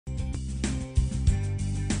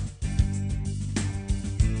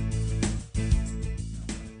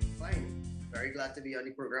very glad to be on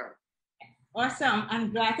the program. Awesome.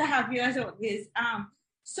 I'm glad to have you as always.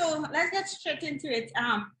 So let's get straight into it.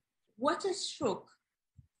 What is stroke?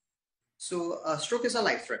 So stroke is a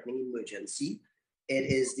life-threatening emergency. It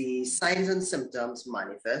is the signs and symptoms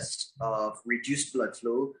manifest of reduced blood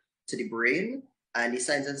flow to the brain, and the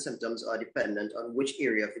signs and symptoms are dependent on which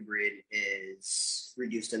area of the brain is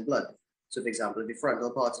reduced in blood. So, for example, if the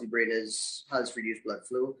frontal part of the brain has reduced blood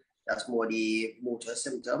flow, that's more the motor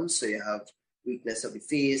symptoms. So you have weakness of the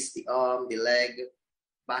face, the arm, the leg,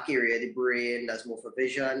 back area of the brain, that's more for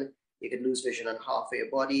vision. You can lose vision on half of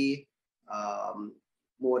your body.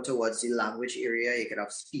 More towards the language area, you can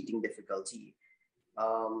have speaking difficulty. There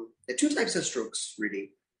are two types of strokes,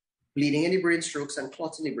 really. Bleeding in the brain strokes and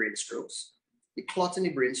clot in the brain strokes. The clot in the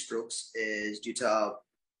brain strokes is due to a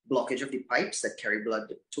blockage of the pipes that carry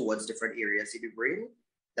blood towards different areas of the brain.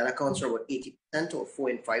 That accounts for about 80% or 4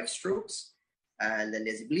 in 5 strokes. And then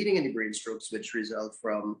there's bleeding in the brain strokes, which result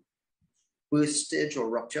from burstage or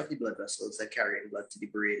rupture of the blood vessels that carry blood to the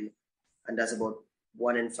brain. And that's about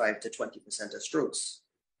 1 in 5 to 20% of strokes.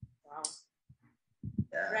 Wow.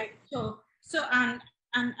 Yeah. Right. So and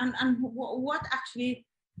what actually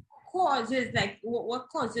causes, like, what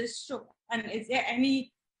causes stroke? And is there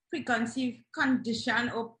any preconceived condition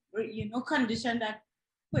or, condition that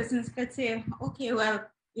persons could say, okay, well,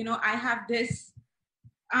 I have this,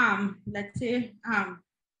 let's say,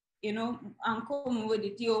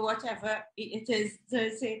 comorbidity or whatever it is,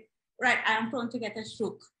 to say, right, I am prone to get a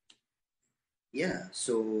stroke? Yeah,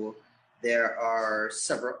 so there are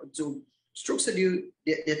several. So strokes are due,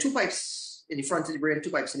 there are 2 pipes in the front of the brain, 2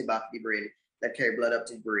 pipes in the back of the brain that carry blood up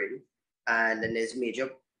to the brain. And then there's major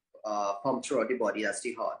pump throughout the body, that's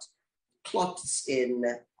the heart. Clots in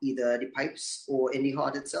either the pipes or in the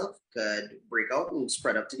heart itself could break out and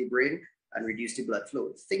spread up to the brain and reduce the blood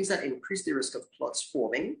flow. Things that increase the risk of clots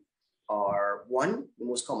forming are, one, the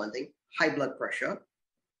most common thing, high blood pressure.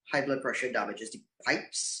 High blood pressure damages the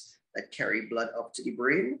pipes that carry blood up to the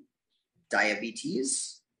brain.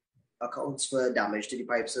 Diabetes accounts for damage to the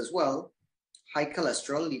pipes as well. High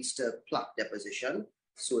cholesterol leads to plaque deposition.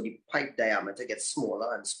 So the pipe diameter gets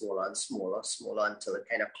smaller and smaller and smaller until it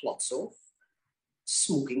kind of clots off.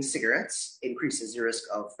 Smoking cigarettes increases the risk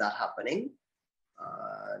of that happening.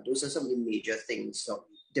 Those are some of the major things. So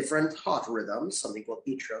different heart rhythms, something called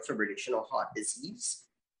atrial fibrillation or heart disease,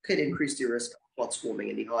 could increase the risk of clots forming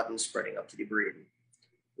in the heart and spreading up to the brain.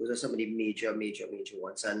 Those are some of the major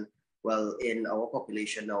ones. And well, in our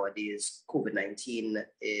population nowadays, COVID-19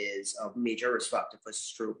 is a major risk factor for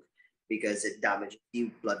stroke because it damages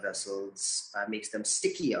the blood vessels and makes them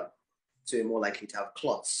stickier. So you're more likely to have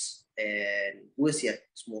clots. And worse yet,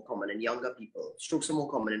 it's more common in younger people. Strokes are more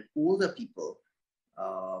common in older people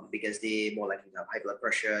because they're more likely to have high blood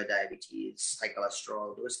pressure, diabetes, high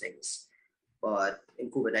cholesterol, those things. But in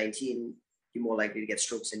COVID-19, you're more likely to get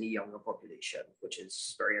strokes in the younger population, which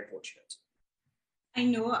is very unfortunate. I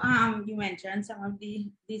know you mentioned some of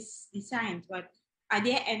the signs, but are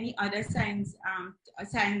there any other signs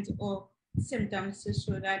or symptoms to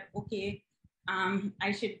show that, okay,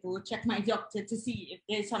 I should go check my doctor to see if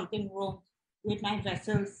there's something wrong with my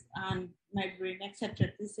vessels and my brain, etc.,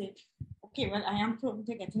 to say, okay, well, I am prone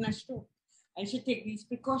to getting a stroke. I should take these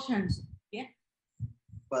precautions. Yeah.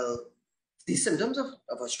 Well, the symptoms of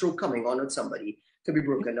a stroke coming on with somebody could be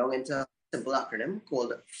broken down into a simple acronym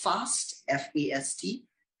called FAST, F-A-S-T.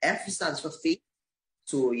 F stands for face.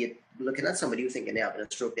 So you're looking at somebody who's thinking they're having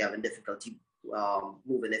a stroke, they're having difficulty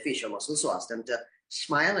moving their facial muscles. So ask them to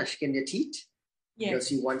smile and skin their teeth. Yes. You'll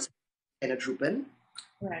see one kind of drooping.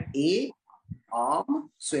 Right. A, arm.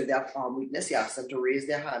 So if they have arm weakness, you ask them to raise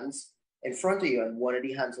their hands in front of you and one of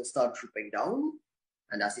the hands will start drooping down.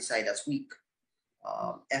 And that's the side that's weak.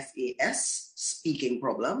 FAS, speaking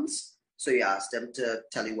problems. So you ask them to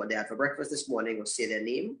tell you what they had for breakfast this morning or say their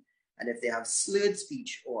name. And if they have slurred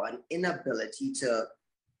speech or an inability to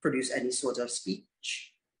produce any sort of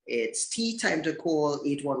speech, it's time to call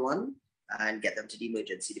 811 and get them to the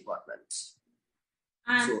emergency department.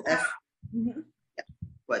 So F. Mm-hmm. Yeah.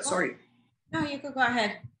 But sorry. No, you could go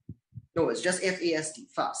ahead. No, it's just FAST,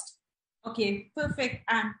 fast. Okay, perfect.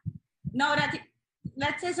 And now that,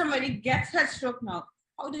 let's say somebody gets a stroke now,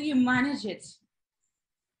 how do you manage it?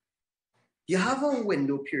 You have a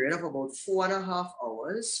window period of about 4.5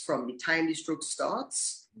 hours from the time the stroke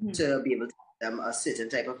starts to be able to give them a certain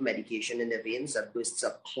type of medication in their veins that bursts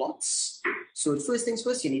up clots. So first things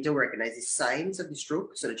first, you need to recognize the signs of the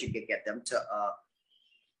stroke so that you can get them to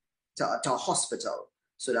a hospital.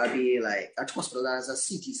 So that'd be like a hospital that has a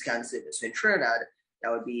CT scan service. So in Trinidad,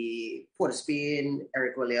 that would be Port of Spain,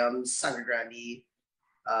 Eric Williams, Sangre Grande,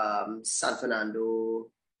 San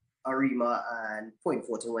Fernando, Arima and Point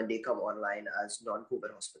Fortin when they come online as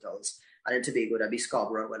non-COVID hospitals. And in Tobago, that'd be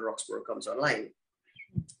Scarborough when Roxborough comes online.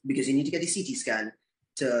 Because you need to get the CT scan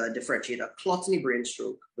to differentiate a clot in the brain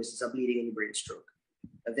stroke versus a bleeding in the brain stroke.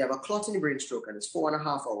 If they have a clot in the brain stroke and it's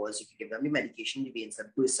 4.5 hours, you can give them the medication in the veins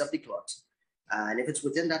that bursts up the clot. And if it's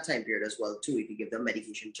within that time period as well, too, you can give them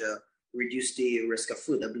medication to reduce the risk of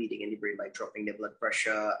further bleeding in the brain by dropping the blood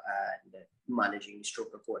pressure and managing the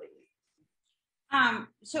stroke accordingly.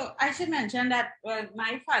 So I should mention that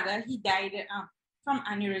my father, he died from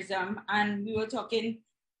aneurysm, and we were talking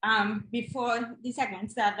before the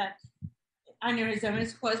segment started that aneurysm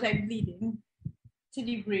is caused by bleeding to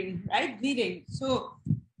the brain, right? Bleeding. So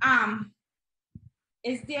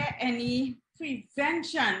is there any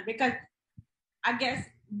prevention? Because I guess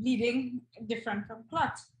bleeding different from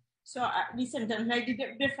clots. So the symptoms might be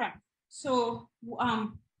different. So,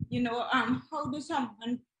 how do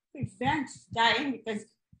someone prevent dying, because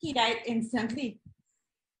he died instantly?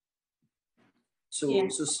 So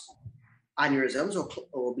aneurysms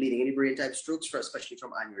or bleeding in the brain type strokes, especially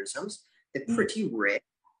from aneurysms, they're pretty rare,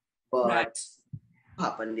 but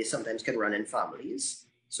happen. They sometimes can run in families.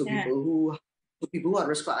 So people who are at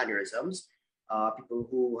risk for aneurysms, people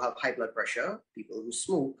who have high blood pressure, people who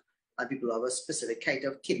smoke, and people who have a specific kind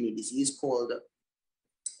of kidney disease called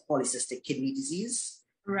polycystic kidney disease.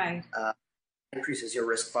 Right. Increases your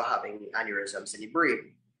risk for having aneurysms in the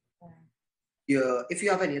brain. If you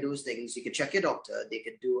have any of those things, you can check your doctor. They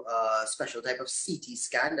could do a special type of CT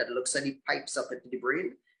scan that looks at the pipes up into the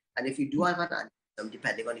brain. And if you do have an aneurysm,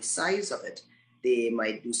 depending on the size of it, they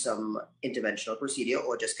might do some interventional procedure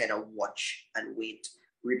or just kind of watch and wait,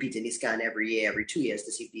 repeating the scan every year, every 2 years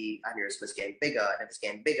to see if the aneurysm is getting bigger. And if it's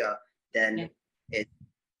getting bigger, then it's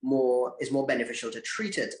more beneficial to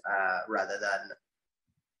treat it rather than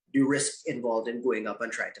the risk involved in going up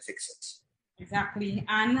and trying to fix it. Exactly.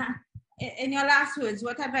 And in your last words,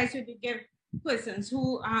 what advice would you give persons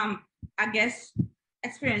who,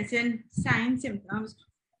 experiencing signs, symptoms,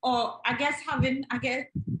 or having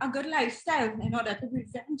a good lifestyle in order to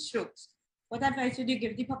prevent strokes? What advice would you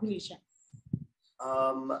give the population?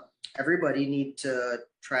 Everybody need to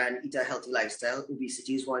try and eat a healthy lifestyle.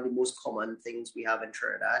 Obesity is one of the most common things we have in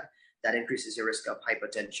Trinidad that increases your risk of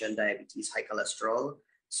hypertension, diabetes, high cholesterol.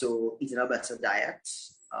 So eating a better diet,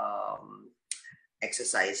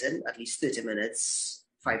 exercising at least 30 minutes,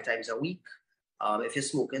 5 times a week. If you're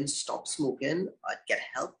smoking, stop smoking, get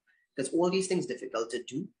help, because all these things are difficult to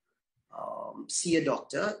do. See a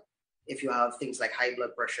doctor. If you have things like high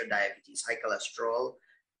blood pressure, diabetes, high cholesterol,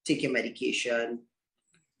 take your medication,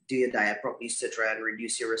 do your diet properly to try and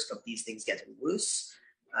reduce your risk of these things getting worse.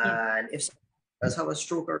 And if someone does have a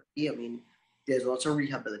stroke already, there's lots of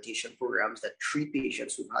rehabilitation programs that treat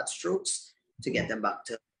patients who've had strokes to get them back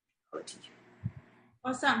to normality.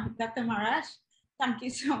 Awesome, Dr. Maraj. Thank you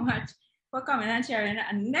so much for coming and sharing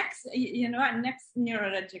a next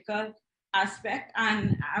neurological aspect.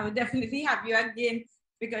 And I will definitely have you again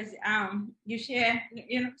because you share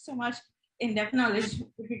so much in-depth knowledge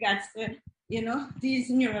with regards to these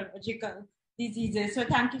neurological diseases. So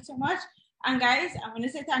thank you so much. And guys, I want to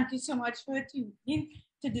say thank you so much for tuning in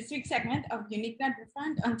to this week's segment of Unique and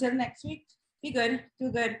Different. Until next week, be good,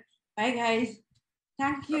 do good. Bye guys.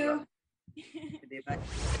 Thank you. Good day, bye.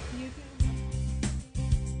 You too.